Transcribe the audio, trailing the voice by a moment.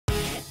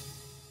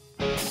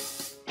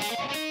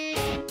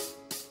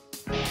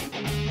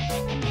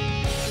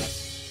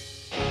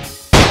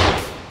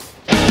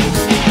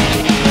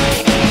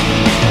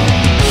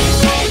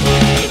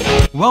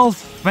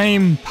Wealth,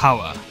 fame,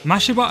 power.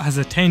 MashyBot has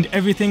attained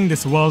everything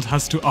this world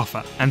has to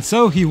offer, and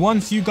so he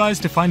wants you guys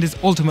to find his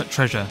ultimate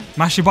treasure,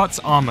 MashyBot's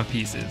armor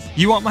pieces.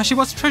 You want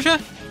MashyBot's treasure?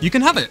 You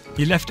can have it.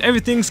 He left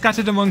everything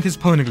scattered among his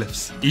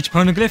poneglyphs. Each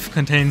poneglyph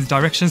contains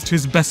directions to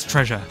his best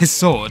treasure, his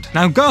sword.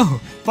 Now go!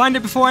 Find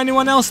it before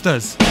anyone else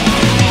does.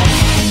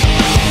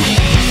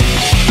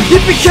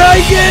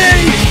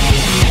 Yippee-ki-yay!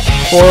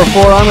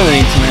 404, I'm gonna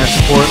need some air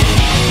support.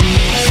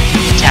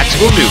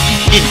 Tactical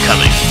nuke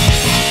incoming.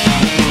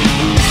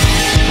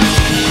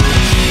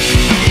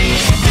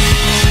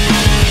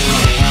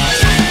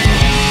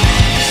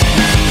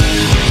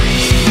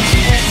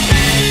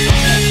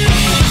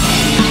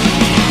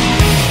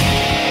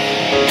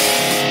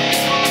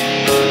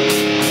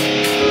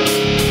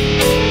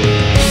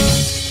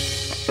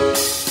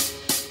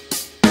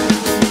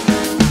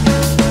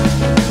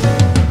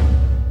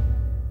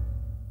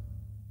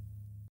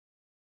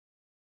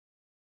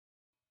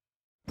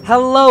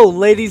 Hello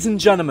ladies and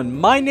gentlemen,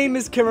 my name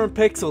is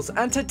Pixels,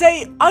 and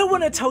today I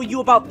want to tell you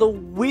about the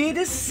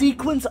weirdest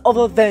sequence of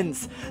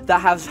events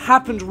that has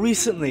happened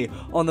recently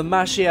on the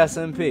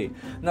MashySMP.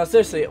 Now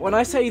seriously, when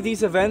I say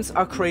these events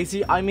are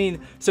crazy, I mean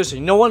seriously,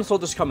 no one saw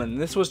this coming.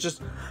 This was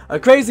just a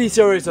crazy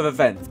series of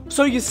events.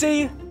 So you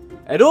see,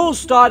 it all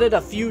started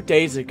a few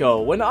days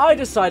ago when I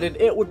decided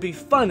it would be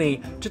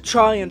funny to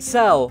try and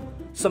sell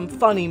some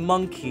funny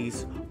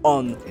monkeys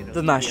on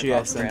the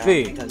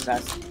MashySMP. Because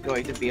that's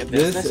going to be a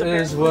business.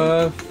 This is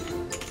worth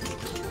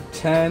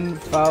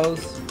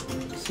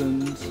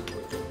 10,000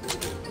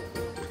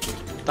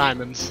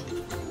 diamonds.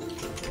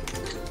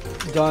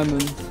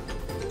 Diamonds.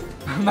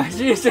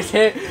 Mashy is just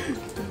hit.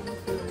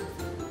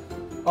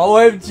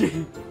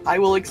 OMG. I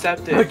will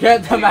accept it.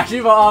 Forget the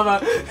Mashy armor.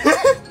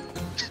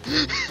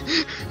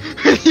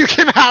 You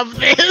can have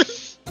this.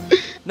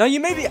 Now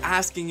you may be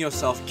asking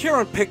yourself,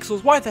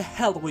 Pixels, why the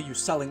hell were you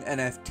selling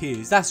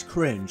NFTs? That's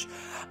cringe.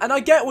 And I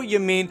get what you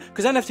mean,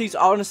 because NFTs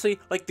are honestly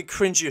like the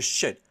cringiest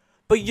shit.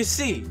 But you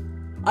see,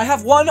 I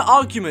have one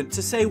argument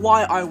to say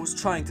why I was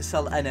trying to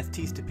sell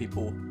NFTs to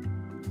people.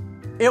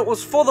 It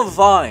was for the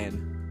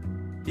Vine.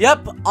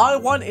 Yep, I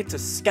wanted to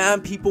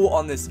scam people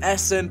on this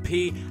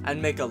SMP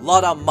and make a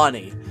lot of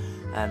money.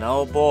 And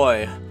oh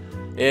boy,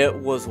 it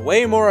was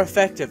way more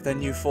effective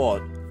than you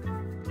thought.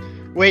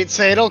 Wait,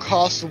 so it'll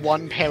cost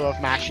one pair of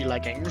Mashy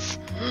leggings.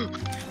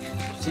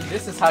 See,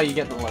 this is how you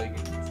get the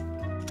leggings.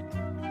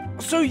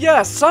 So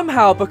yeah,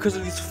 somehow because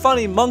of these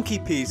funny monkey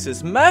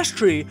pieces,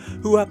 Mashtree,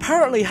 who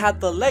apparently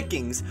had the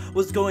leggings,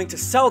 was going to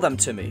sell them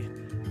to me.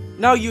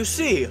 Now you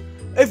see,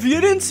 if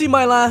you didn't see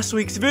my last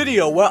week's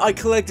video where I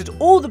collected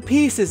all the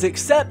pieces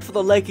except for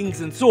the leggings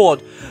and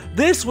sword,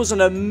 this was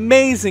an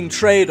amazing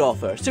trade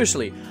offer.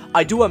 Seriously,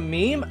 I do a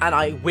meme and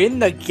I win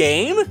the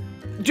game?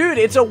 Dude,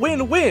 it's a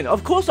win-win.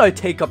 Of course I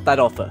take up that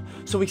offer.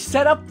 So we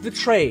set up the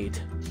trade.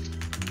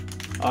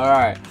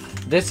 Alright.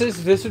 This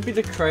would be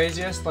the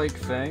craziest like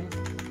thing.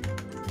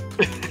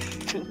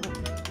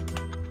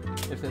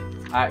 If it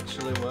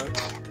actually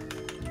works.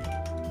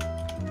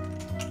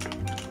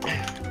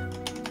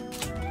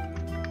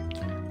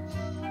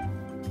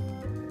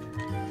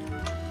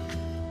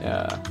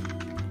 Yeah.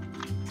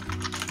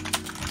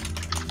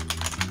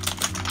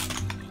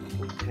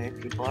 Okay,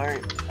 people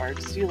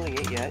aren't stealing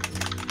it yet.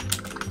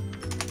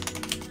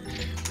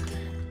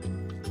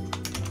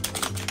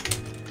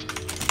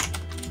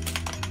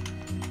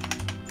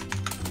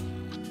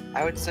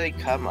 I would say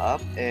come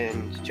up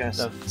and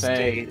just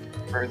stay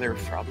further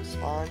from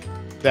spawn.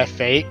 They're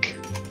fake.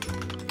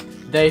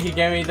 He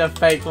gave me the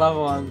fake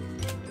level one.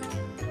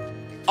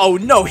 Oh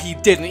no, he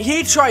didn't.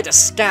 He tried to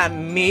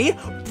scam me.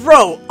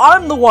 Bro,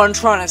 I'm the one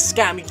trying to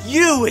scam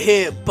you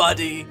here,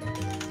 buddy.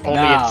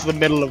 Only it's the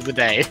middle of the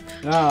day.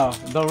 No,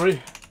 the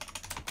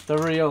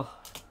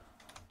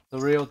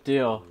real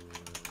deal.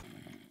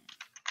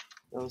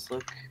 Those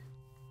look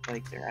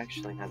like they're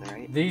actually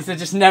netherite. These are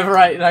just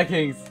netherite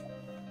leggings.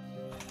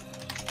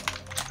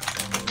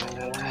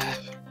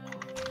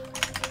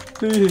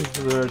 These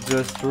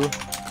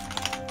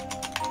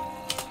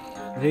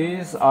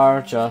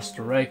are just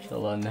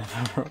regular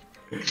netherite.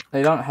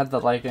 They don't have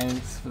the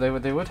leggings. They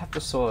would have the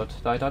sword.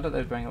 I doubt that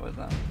they'd bring it with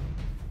them.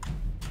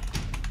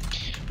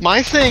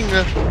 My thing,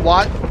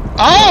 what?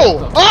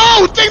 Oh!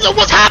 Oh! Things are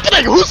what's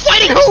happening! Who's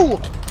fighting who?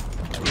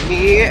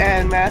 Me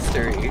and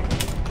Mastery.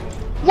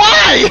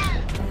 Why?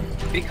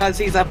 Because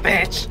he's a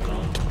bitch.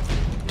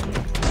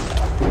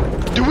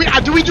 Do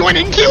we join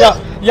in too?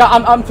 Yeah,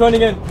 I'm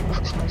joining in.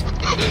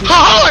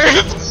 How?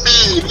 It's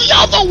me, the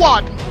other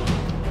one.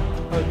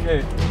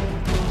 Okay.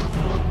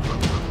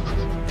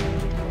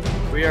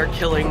 We are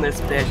killing this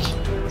bitch.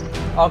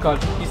 Oh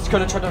god, he's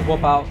gonna try to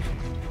whoop out.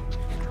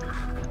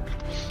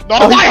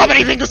 Not if I have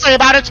anything to say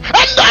about it,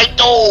 and I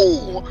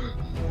do!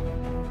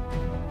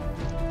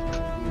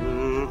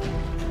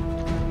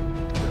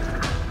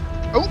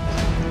 Oh!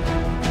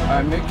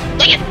 Alright, Mick.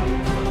 Dang it!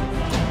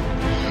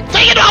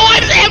 Dang it! Oh,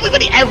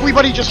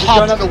 everybody just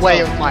hopped in the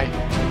way of my...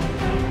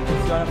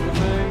 He's going up the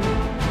thing.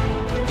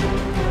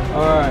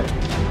 Alright.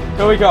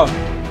 Here we go.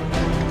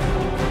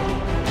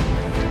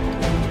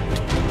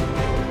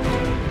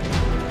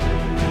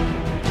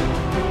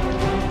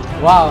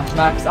 Wow,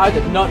 Max, I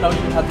did not know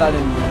you had that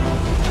in you.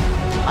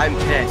 I'm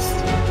pissed.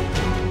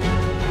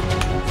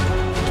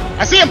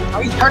 I see him!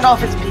 Oh, he turned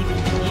off his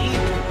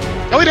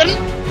PvP. No, he didn't!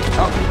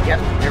 Oh, yep,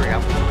 there we go.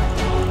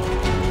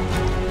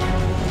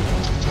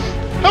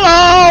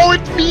 Hello,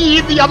 it's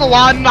me, the other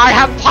one. I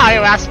have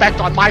fire aspect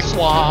on my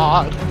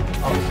sword.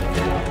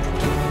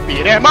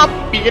 Beat him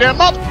up, beat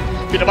him up,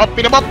 beat him up,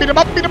 beat him up, beat him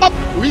up, beat him up.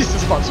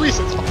 Resistance.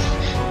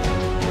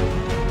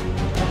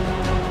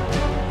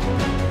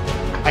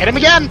 I hit him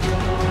again.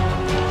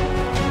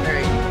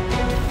 Alright.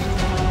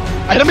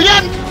 I hit him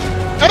again.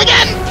 And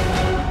again.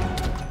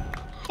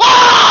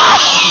 Ah!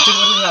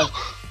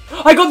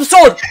 I got the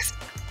sword!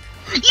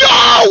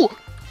 Yo!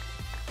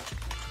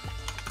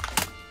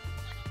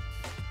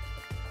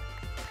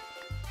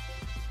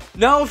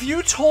 Now, if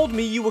you told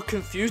me you were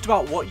confused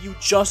about what you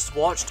just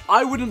watched,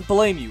 I wouldn't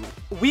blame you.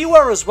 We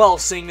were as well,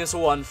 seeing this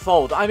all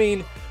unfold. I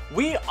mean,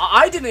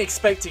 I didn't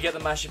expect to get the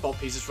MashyBot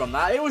pieces from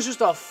that. It was just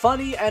a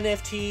funny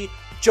NFT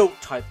joke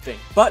type thing.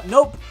 But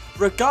nope,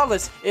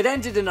 regardless, it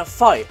ended in a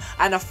fight.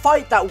 And a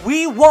fight that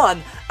we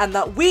won, and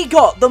that we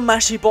got the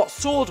MashyBot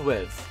sword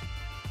with.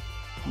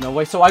 No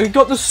way, so I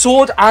got the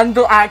sword and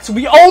the axe.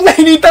 We only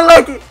need the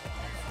leg.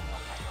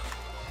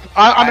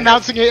 I'm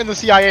announcing it in the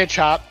CIA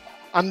chat.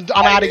 I'm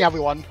adding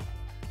everyone.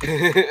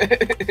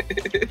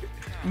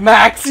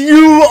 Max,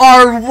 you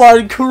are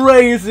one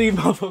crazy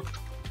mother.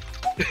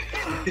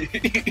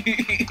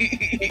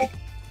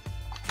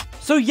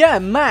 So yeah,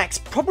 Max,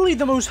 probably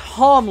the most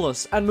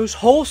harmless and most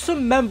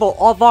wholesome member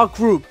of our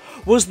group,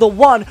 was the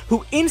one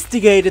who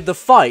instigated the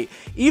fight.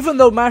 Even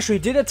though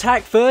Mashy did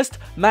attack first,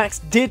 Max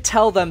did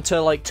tell them to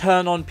like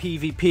turn on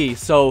PvP.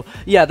 So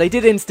yeah, they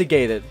did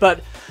instigate it,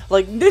 but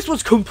like this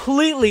was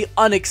completely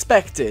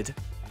unexpected.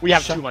 We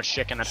have too much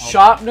chicken at home.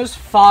 Sharpness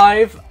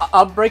 5,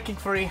 Unbreaking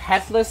 3,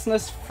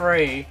 Headlessness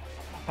 3,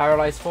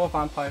 Paralyzed 4,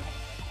 Vampire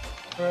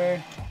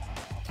 3.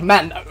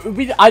 Man,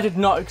 I did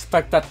not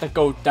expect that to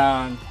go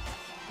down.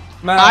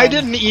 Man. I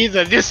didn't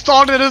either. This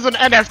started as an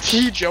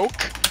NFT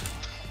joke.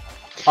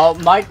 Oh,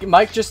 Mike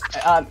just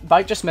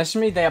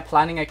messaged me. They are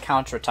planning a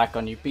counterattack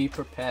on you. Be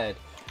prepared.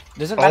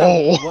 Doesn't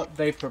matter what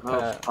they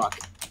prepare. Oh, fuck.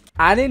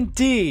 And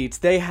indeed,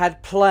 they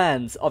had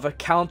plans of a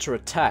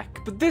counterattack,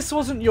 but this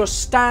wasn't your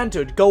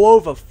standard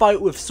go-over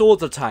fight with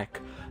swords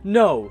attack.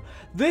 No,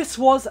 this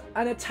was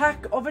an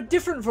attack of a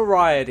different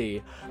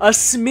variety, a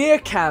smear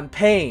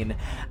campaign,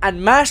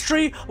 and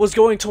Mastery was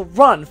going to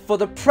run for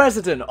the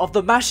president of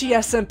the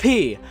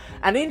MashySMP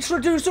and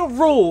introduce a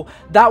rule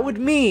that would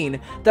mean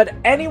that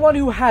anyone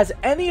who has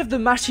any of the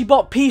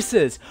MashyBot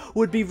pieces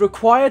would be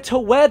required to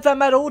wear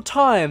them at all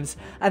times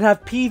and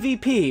have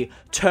PvP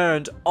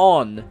turned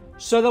on.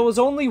 So there was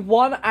only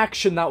one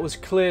action that was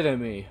clear to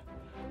me.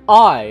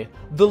 I,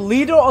 the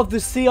leader of the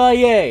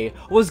CIA,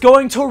 was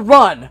going to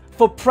run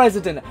for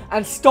president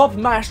and stop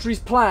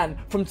Mastery's plan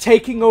from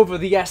taking over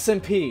the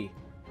SMP.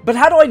 But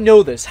how do I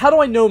know this? How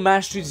do I know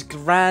Mastery's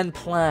grand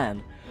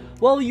plan?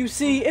 Well, you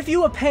see, if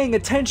you were paying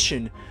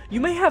attention, you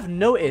may have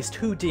noticed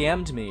who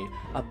DM'd me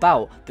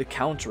about the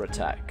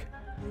counterattack.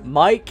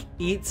 Mike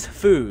Eats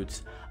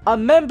Foods, a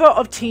member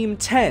of Team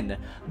 10,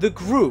 the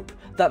group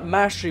that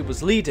Mastery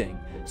was leading.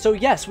 So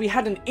yes, we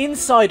had an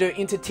insider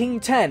into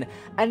Team 10,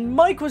 and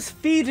Mike was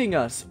feeding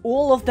us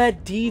all of their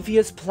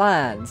devious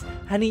plans,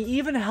 and he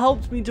even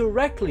helped me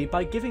directly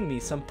by giving me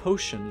some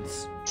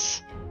potions.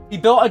 He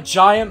built a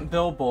giant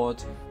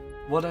billboard.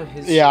 What are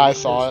his... Yeah, I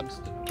saw it.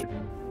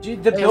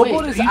 Dude, the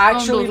billboard is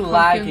actually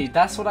laggy.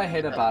 That's what I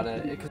hate about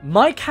it.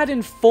 Mike had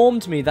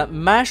informed me that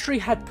Mastery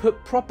had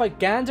put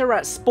propaganda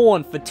at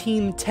spawn for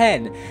Team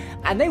 10,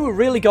 and they were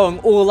really going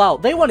all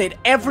out. They wanted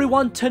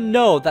everyone to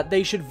know that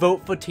they should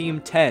vote for Team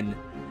 10.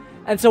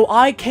 And so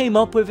I came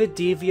up with a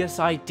devious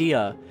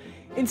idea.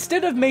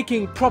 Instead of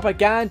making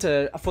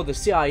propaganda for the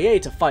CIA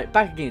to fight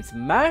back against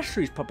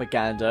Mastery's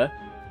propaganda,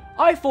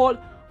 I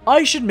thought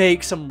I should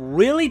make some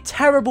really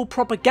terrible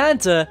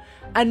propaganda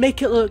and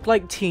make it look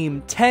like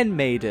Team 10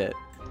 made it.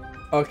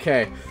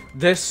 Okay,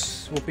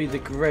 this will be the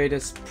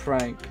greatest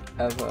prank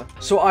ever.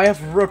 So I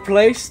have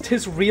replaced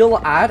his real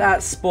ad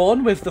at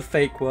spawn with the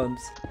fake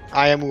ones.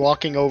 I am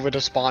walking over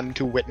to spawn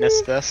to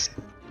witness this.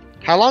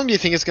 How long do you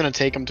think it's gonna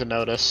take him to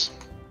notice?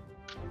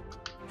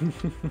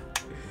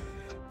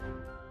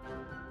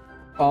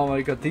 Oh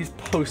my god, these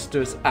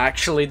posters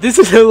actually, this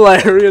is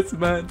hilarious,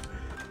 man.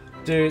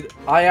 Dude,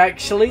 I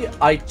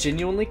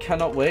genuinely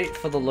cannot wait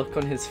for the look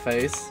on his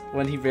face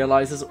when he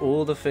realizes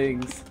all the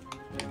things.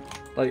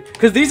 Like,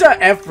 because these are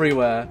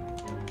everywhere.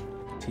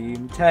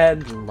 Team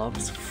 10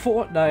 loves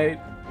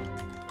Fortnite.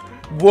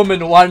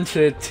 Woman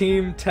wanted,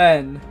 Team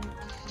 10.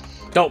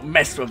 Don't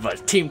mess with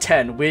us, Team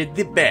 10, we're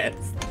the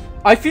best.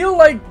 I feel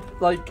like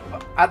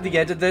at the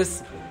end of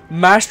this,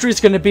 Mastery's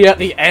gonna be at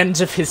the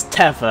end of his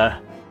tether.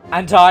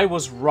 And I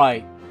was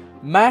right.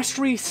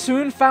 Mastery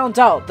soon found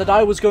out that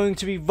I was going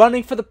to be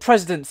running for the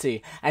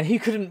presidency, and he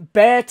couldn't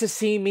bear to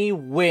see me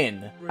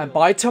win. And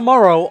by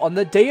tomorrow, on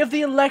the day of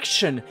the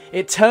election,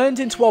 it turned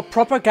into a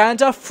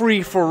propaganda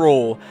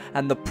free-for-all,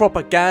 and the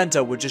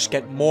propaganda would just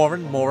get more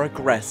and more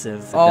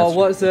aggressive. Oh,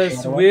 what's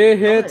this? We're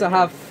here to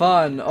have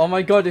fun. Oh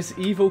my god, it's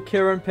evil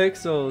Kieran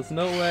Pixels.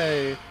 No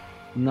way.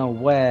 No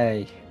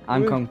way.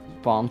 I'm going to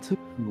bomb too.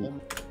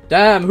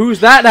 Damn,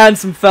 who's that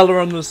handsome fella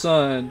on the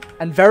side?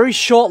 And very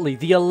shortly,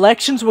 the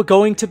elections were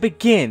going to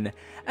begin.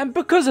 And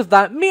because of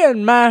that, me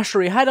and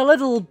Mastery had a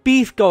little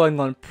beef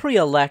going on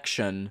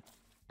pre-election.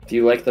 Do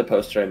you like the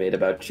poster I made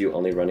about you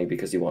only running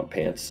because you want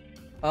pants?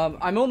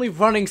 I'm only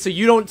running so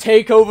you don't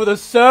take over the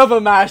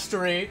server,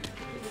 Mastery.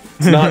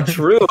 It's not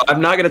true.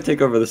 I'm not gonna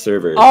take over the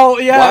server. Oh,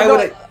 yeah. Why would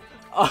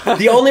I?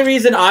 The only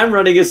reason I'm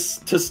running is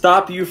to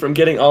stop you from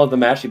getting all of the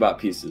MashyBot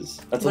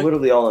pieces. That's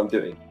literally all I'm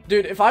doing.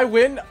 Dude, if I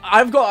win,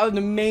 I've got an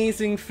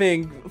amazing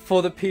thing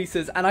for the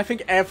pieces, and I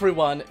think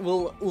everyone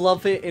will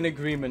love it in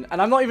agreement.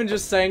 And I'm not even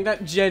just saying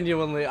that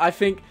genuinely. I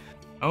think...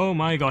 Oh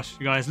my gosh,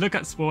 you guys, look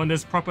at Spawn.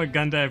 There's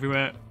propaganda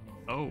everywhere.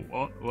 Oh,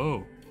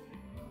 whoa.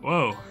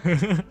 Whoa.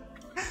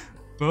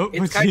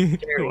 It's kind of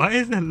scary. Why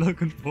is there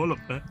Logan Paul up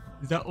there?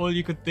 Is that all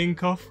you could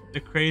think of? The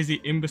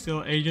crazy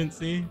imbecile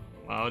agency?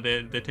 Wow,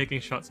 they're taking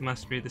shots,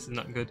 Mastery. This is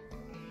not good.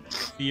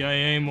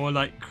 CIA, more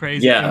like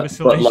crazy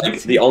imbecile but agency.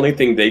 like the only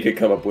thing they could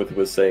come up with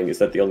was saying, is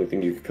that the only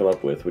thing you could come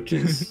up with, which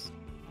is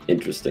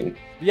interesting.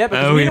 Yeah,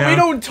 because we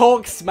don't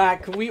talk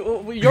smack. We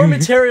your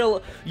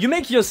material, you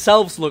make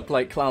yourselves look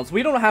like clowns.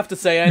 We don't have to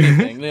say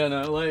anything, you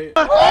know, like...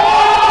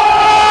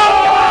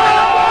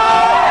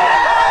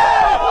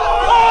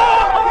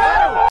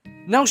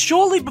 Now,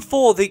 shortly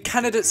before the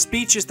candidate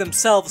speeches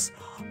themselves,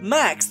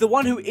 Max, the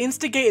one who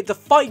instigated the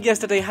fight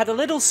yesterday, had a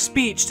little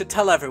speech to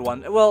tell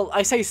everyone. Well,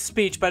 I say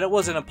speech, but it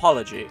was an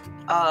apology.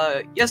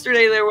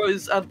 Yesterday there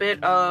was a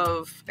bit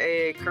of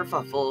a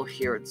kerfuffle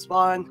here at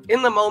Spawn.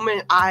 In the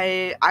moment,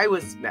 I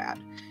was mad.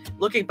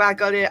 Looking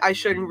back on it, I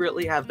shouldn't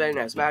really have been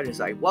as mad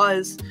as I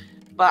was,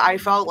 but I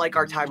felt like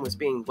our time was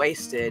being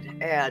wasted,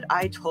 and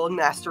I told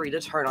Mastery to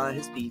turn on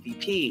his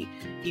PvP.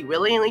 He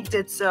willingly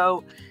did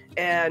so,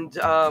 and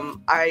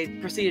I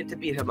proceeded to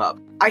beat him up.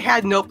 I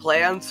had no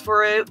plans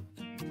for it.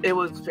 It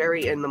was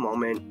very in the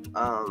moment.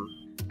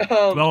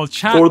 Well,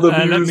 chat,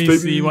 let me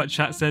see what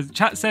chat says.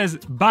 Chat says,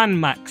 ban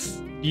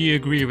Max. Do you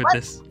agree with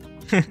this?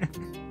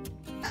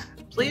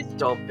 Please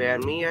don't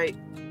ban me.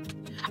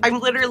 I'm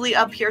literally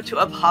up here to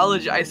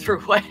apologize for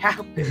what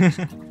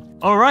happened.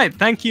 Alright,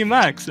 thank you,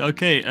 Max.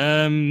 Okay,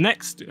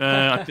 next,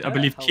 I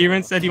believe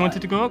Kieran said he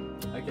wanted to go up.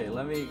 Okay,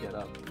 let me get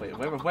up. Wait,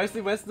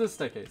 where's the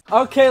staircase?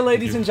 Okay,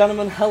 ladies and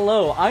gentlemen,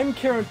 hello. I'm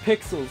Kieran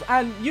Pixels,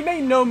 and you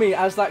may know me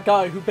as that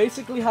guy who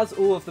basically has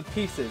all of the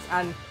pieces,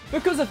 and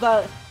because of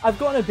that, I've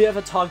gotten a bit of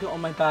a target on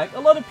my back. A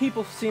lot of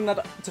people seem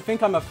to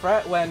think I'm a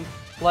threat when,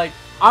 like,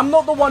 I'm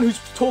not the one who's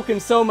talking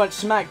so much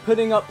smack,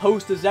 putting up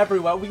posters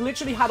everywhere. We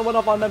literally had one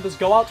of our members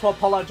go out to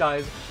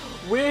apologize.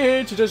 We're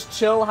here to just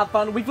chill, have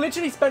fun. We've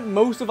literally spent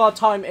most of our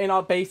time in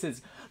our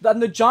bases.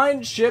 And the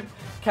giant ship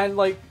can,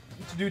 like,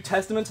 do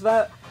testament to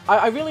that.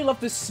 I really love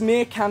this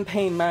smear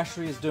campaign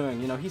Mastery is doing.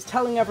 You know, he's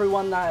telling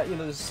everyone that, you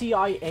know, the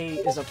CIA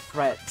is a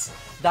threat,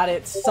 that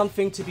it's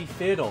something to be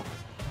feared of.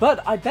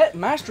 But I bet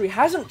Mastery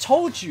hasn't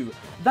told you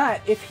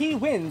that if he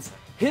wins,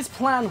 his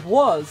plan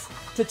was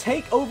to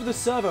take over the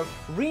server,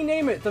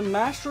 rename it the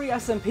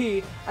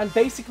MashySMP, and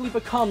basically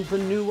become the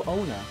new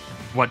owner.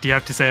 What do you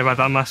have to say about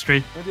that,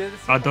 Mastery?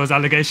 Are those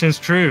allegations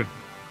true?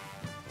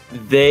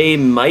 They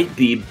might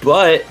be,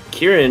 but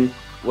Kieran,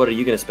 what are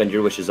you going to spend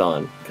your wishes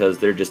on? Because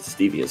they're just as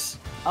devious.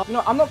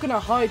 No, I'm not going to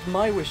hide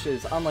my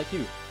wishes, unlike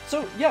you.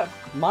 So, yeah,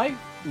 my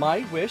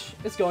wish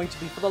is going to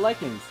be for the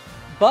leggings.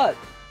 But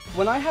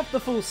when I have the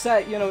full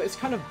set, you know, it's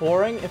kind of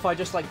boring if I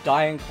just, like,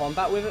 die in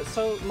combat with it.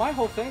 So, my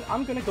whole thing,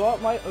 I'm going to go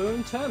out my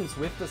own terms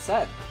with the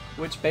set.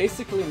 Which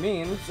basically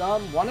means,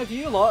 one of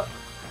you lot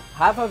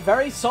have a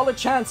very solid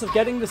chance of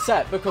getting the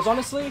set, because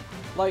honestly,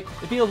 like,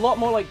 it'd be a lot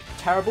more, like,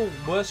 terrible,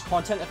 worse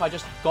content if I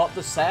just got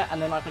the set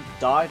and then I, like,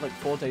 died, like,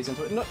 4 days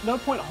into it. No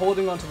point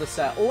holding on to the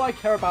set. All I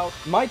care about,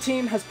 my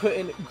team has put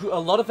in a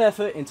lot of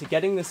effort into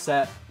getting the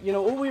set. You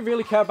know, all we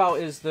really care about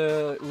is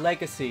the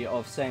legacy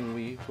of saying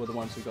we were the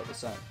ones who got the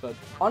set. But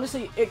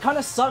honestly, it kind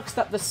of sucks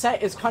that the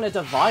set is kind of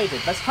divided.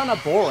 That's kind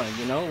of boring,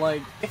 you know?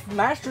 Like, if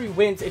Mastery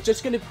wins, it's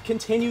just going to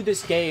continue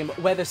this game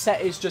where the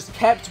set is just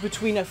kept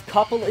between a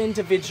couple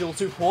individuals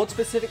who hoard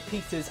specific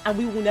pieces, and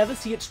we will never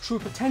see its true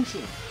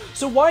potential.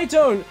 So why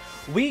don't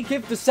we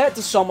give the set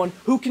to someone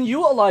who can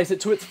utilize it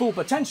to its full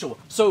potential?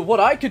 So what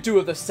I could do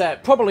with the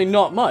set, probably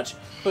not much,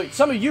 but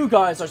some of you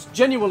guys are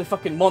genuinely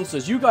fucking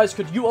monsters. You guys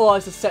could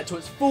utilize the set to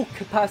its full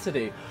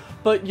capacity.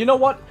 But you know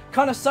what?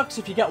 Kinda sucks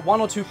if you get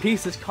 1 or 2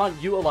 pieces, can't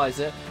utilize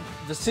it.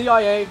 The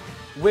CIA,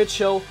 we're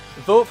chill.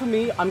 Vote for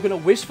me, I'm gonna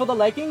wish for the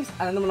leggings,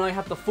 and then when I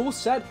have the full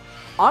set,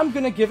 I'm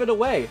gonna give it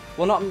away.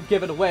 Well, not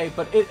give it away,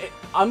 but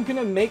I'm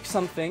gonna make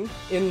something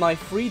in my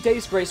 3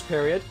 days grace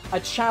period, a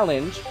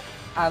challenge,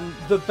 and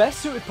the best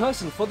suited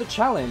person for the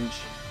challenge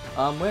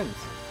wins.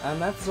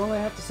 And that's all I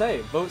have to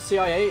say. Vote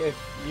CIA if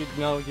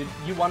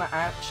you want to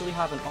actually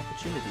have an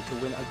opportunity to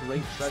win a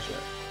great treasure.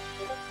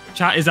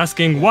 Chat is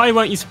asking, why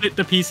won't you split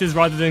the pieces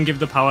rather than give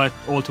the power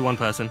all to one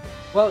person?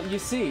 Well, you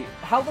see,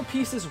 how the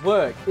pieces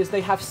work is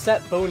they have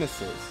set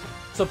bonuses.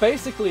 So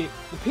basically,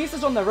 the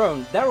pieces on their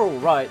own, they're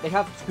alright, they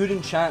have good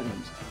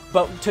enchantment.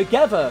 But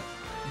together,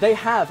 they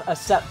have a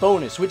set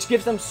bonus, which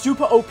gives them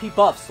super OP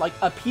buffs, like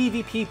a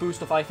PvP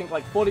boost of, I think,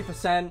 like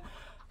 40%.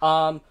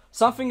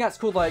 Something that's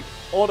called, like,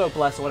 Auto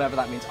Bless or whatever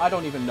that means, I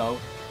don't even know.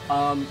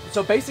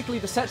 So basically,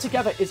 the set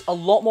together is a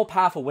lot more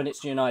powerful when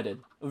it's united,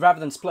 rather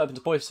than split up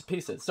into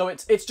pieces. So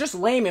it's just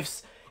lame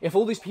if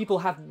all these people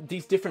have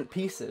these different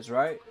pieces,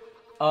 right?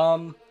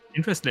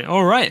 Interesting.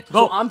 All right.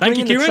 Well, so I'm thank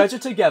you, bringing the Kieran. treasure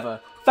together.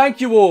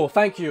 Thank you all.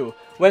 Thank you.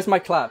 Where's my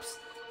claps?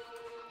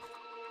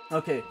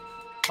 Okay.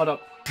 Hold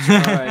up. All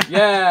right.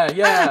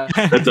 Yeah.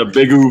 That's a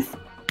big oof.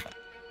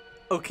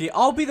 Okay,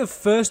 I'll be the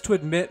first to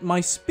admit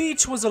my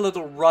speech was a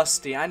little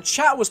rusty and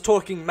chat was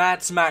talking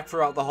mad smack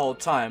throughout the whole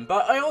time,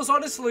 but it was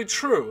honestly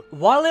true.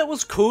 While it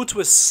was cool to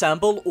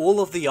assemble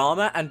all of the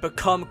armor and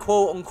become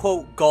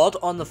quote-unquote god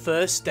on the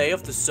first day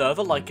of the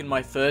server like in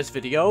my first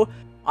video,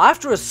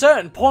 after a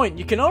certain point,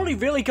 you can only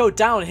really go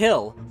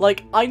downhill.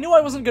 Like, I knew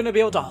I wasn't going to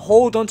be able to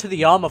hold onto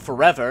the armor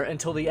forever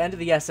until the end of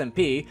the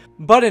SMP,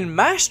 but in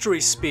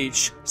Mastery's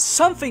speech,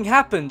 something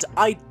happened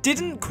I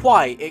didn't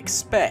quite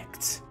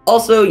expect.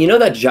 Also, you know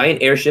that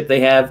giant airship they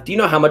have? Do you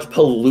know how much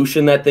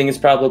pollution that thing is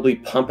probably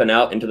pumping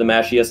out into the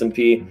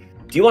MashySMP?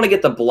 Do you want to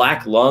get the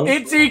black lung?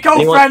 It's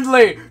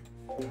eco-friendly!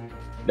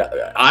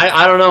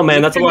 I don't know,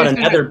 man. That's a lot of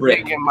nether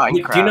brick. In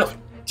Minecraft.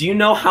 Do you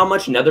know how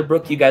much nether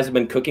brick you guys have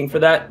been cooking for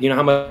that? Do you know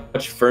how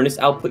much furnace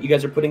output you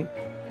guys are putting?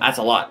 That's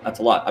a lot. That's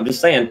a lot. I'm just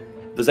saying.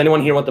 Does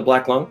anyone here want the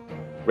black lung?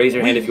 Raise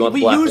your hand if you want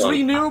the black lung. We use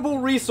renewable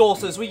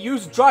resources. We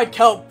use dried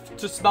kelp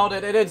to smelt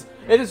it. It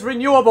is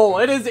renewable.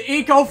 It is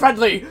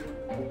eco-friendly.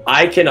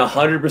 I can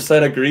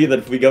 100% agree that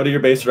if we go to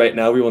your base right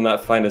now, we will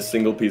not find a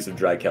single piece of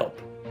dry kelp.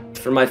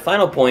 For my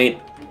final point,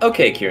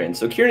 okay, Kieran.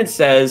 So Kieran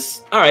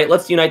says, all right,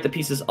 let's unite the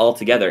pieces all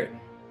together.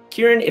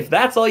 Kieran, if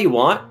that's all you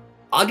want,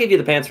 I'll give you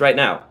the pants right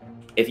now.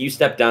 If you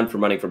step down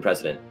from running for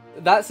president.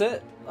 That's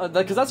it.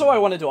 Because that's all I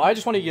want to do. I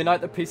just want to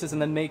unite the pieces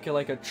and then make it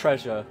like a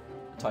treasure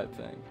type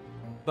thing.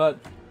 But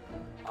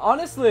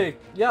honestly,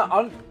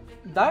 yeah,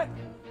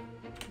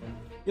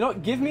 you know,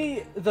 give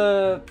me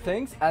the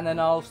things and then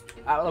I'll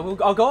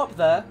go up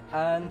there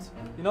and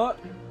you know what?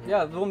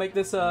 Yeah, we'll make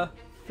this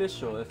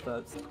official if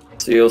that's.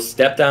 So you'll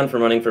step down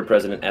from running for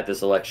president at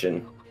this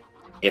election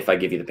if I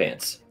give you the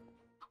pants.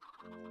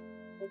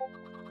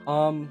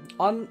 On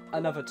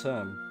another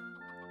term.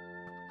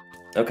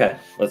 Okay,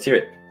 let's hear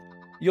it.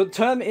 Your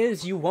term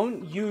is you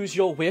won't use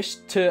your wish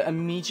to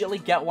immediately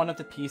get one of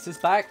the pieces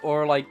back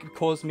or like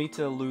cause me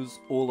to lose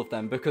all of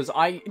them because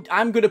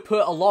I'm gonna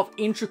put a lot of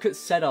intricate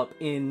setup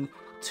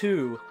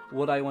into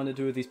what I want to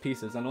do with these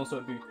pieces and also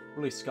it'd be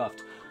really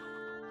scuffed.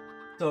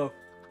 So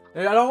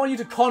I don't want you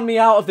to con me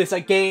out of this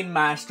again,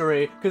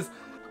 Mastery, because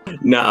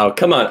No,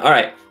 come on. All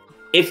right.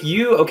 If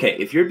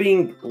you're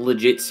being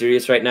legit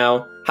serious right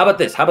now, how about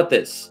this?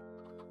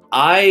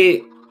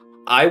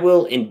 I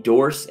will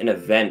endorse an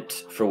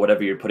event for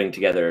whatever you're putting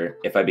together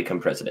if I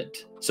become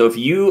president.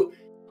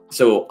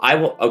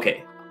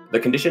 The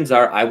conditions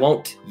are I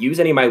won't use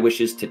any of my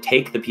wishes to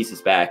take the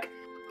pieces back,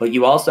 but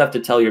you also have to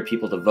tell your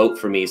people to vote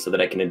for me so that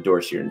I can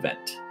endorse your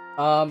event.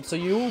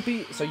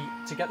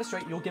 To get this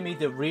straight, you'll give me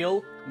the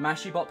real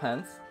MashyBot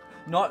pens,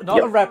 not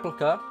a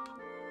replica.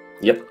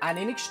 Yep. And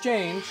in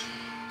exchange,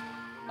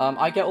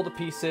 I get all the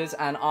pieces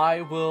and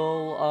I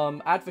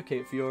will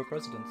advocate for your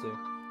presidency.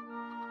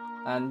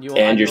 And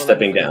you're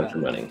stepping down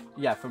from running.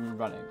 Yeah, from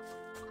running.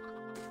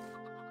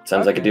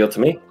 Sounds like a deal to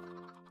me.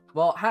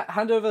 Well,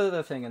 hand over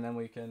the thing and then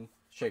we can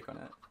shake on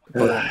it.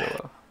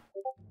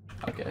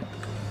 Okay.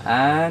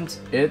 And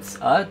it's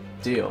a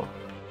deal.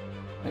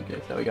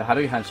 Okay, there we go. How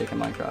do you handshake in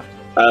Minecraft?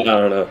 I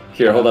don't know.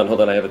 Here, hold on.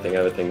 I have a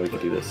thing. We can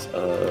do this.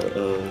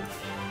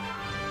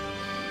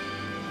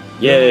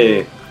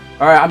 Yay!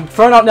 Alright, I'm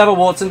throwing out nether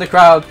warts in the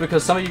crowd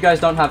because some of you guys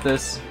don't have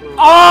this.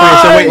 Okay,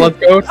 so wait, let's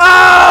go.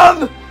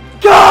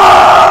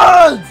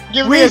 God!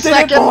 Give me a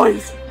second.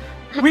 Boys!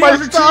 My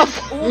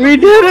stuff! We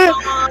did it!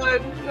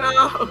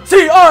 Oh, no.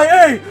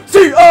 CIA!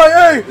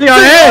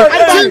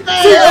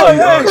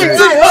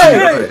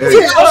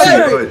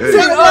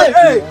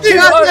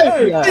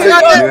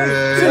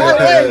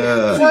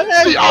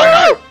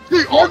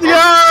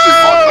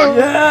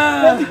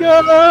 Let's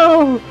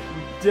go!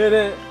 Did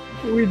it.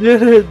 We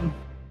did it!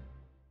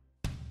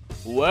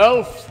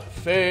 Wealth,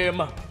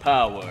 fame,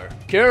 power.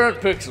 Kieran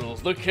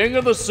Pixels, the king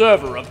of the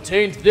server,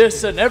 obtained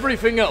this and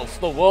everything else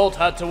the world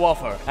had to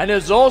offer, and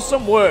his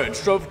awesome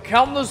words drove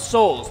countless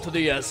souls to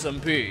the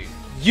SMP.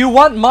 You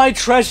want my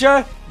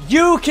treasure?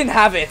 You can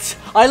have it!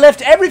 I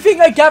left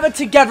everything I gathered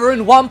together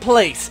in one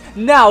place.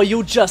 Now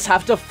you'll just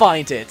have to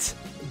find it.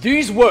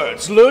 These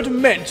words lured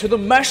men to the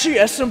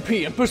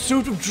MashySMP in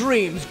pursuit of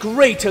dreams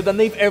greater than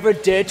they've ever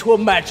dared to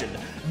imagine.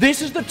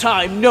 This is the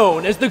time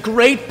known as the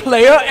Great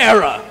Player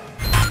Era.